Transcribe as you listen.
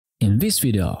this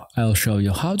video, I'll show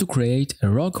you how to create a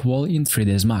rock wall in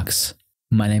 3ds Max.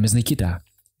 My name is Nikita.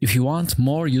 If you want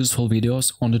more useful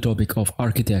videos on the topic of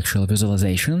architectural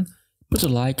visualization, put a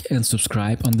like and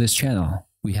subscribe on this channel.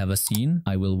 We have a scene.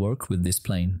 I will work with this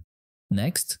plane.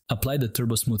 Next, apply the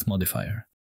Turbo Smooth modifier.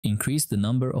 Increase the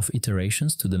number of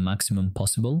iterations to the maximum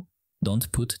possible.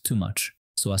 Don't put too much,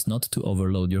 so as not to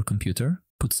overload your computer.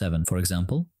 Put 7, for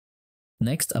example.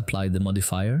 Next, apply the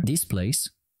modifier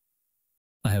Displace.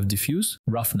 I have Diffuse,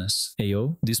 Roughness,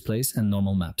 AO, Displace and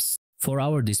Normal maps. For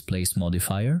our Displace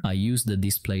modifier, I use the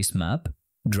Displace map,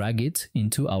 drag it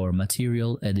into our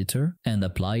material editor and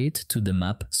apply it to the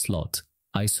map slot,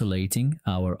 isolating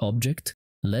our object.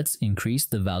 Let's increase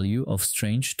the value of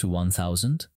Strange to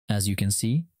 1000. As you can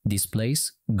see,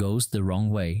 Displace goes the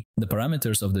wrong way. The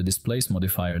parameters of the Displace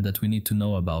modifier that we need to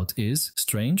know about is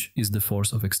Strange is the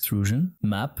force of extrusion,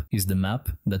 Map is the map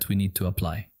that we need to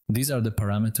apply. These are the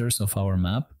parameters of our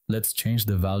map. Let's change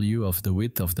the value of the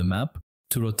width of the map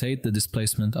to rotate the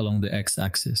displacement along the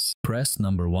x-axis. Press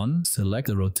number 1, select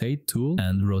the Rotate tool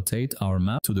and rotate our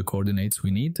map to the coordinates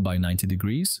we need by 90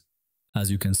 degrees.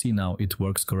 As you can see now, it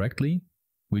works correctly.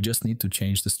 We just need to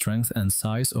change the strength and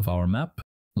size of our map.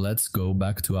 Let's go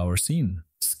back to our scene.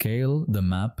 Scale the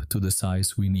map to the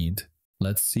size we need.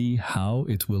 Let's see how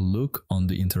it will look on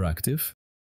the interactive.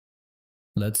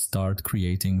 Let's start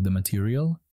creating the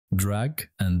material. Drag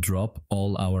and drop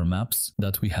all our maps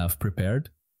that we have prepared.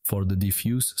 For the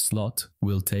diffuse slot,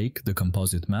 we'll take the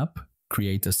composite map,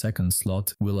 create a second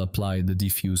slot, we'll apply the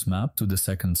diffuse map to the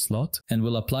second slot, and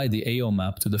we'll apply the AO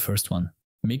map to the first one.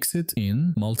 Mix it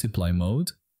in multiply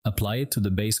mode, apply it to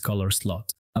the base color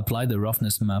slot. Apply the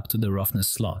roughness map to the roughness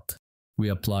slot. We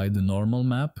apply the normal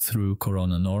map through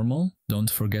Corona Normal.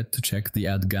 Don't forget to check the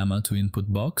Add Gamma to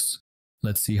Input box.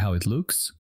 Let's see how it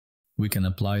looks. We can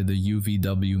apply the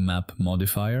UVW map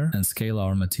modifier and scale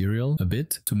our material a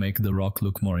bit to make the rock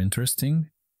look more interesting.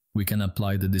 We can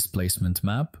apply the displacement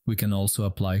map. We can also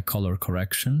apply color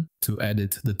correction to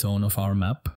edit the tone of our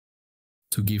map.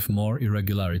 To give more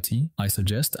irregularity, I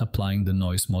suggest applying the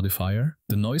noise modifier.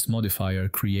 The noise modifier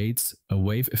creates a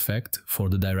wave effect for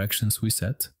the directions we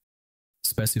set.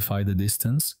 Specify the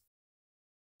distance.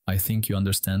 I think you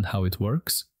understand how it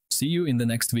works. See you in the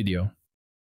next video.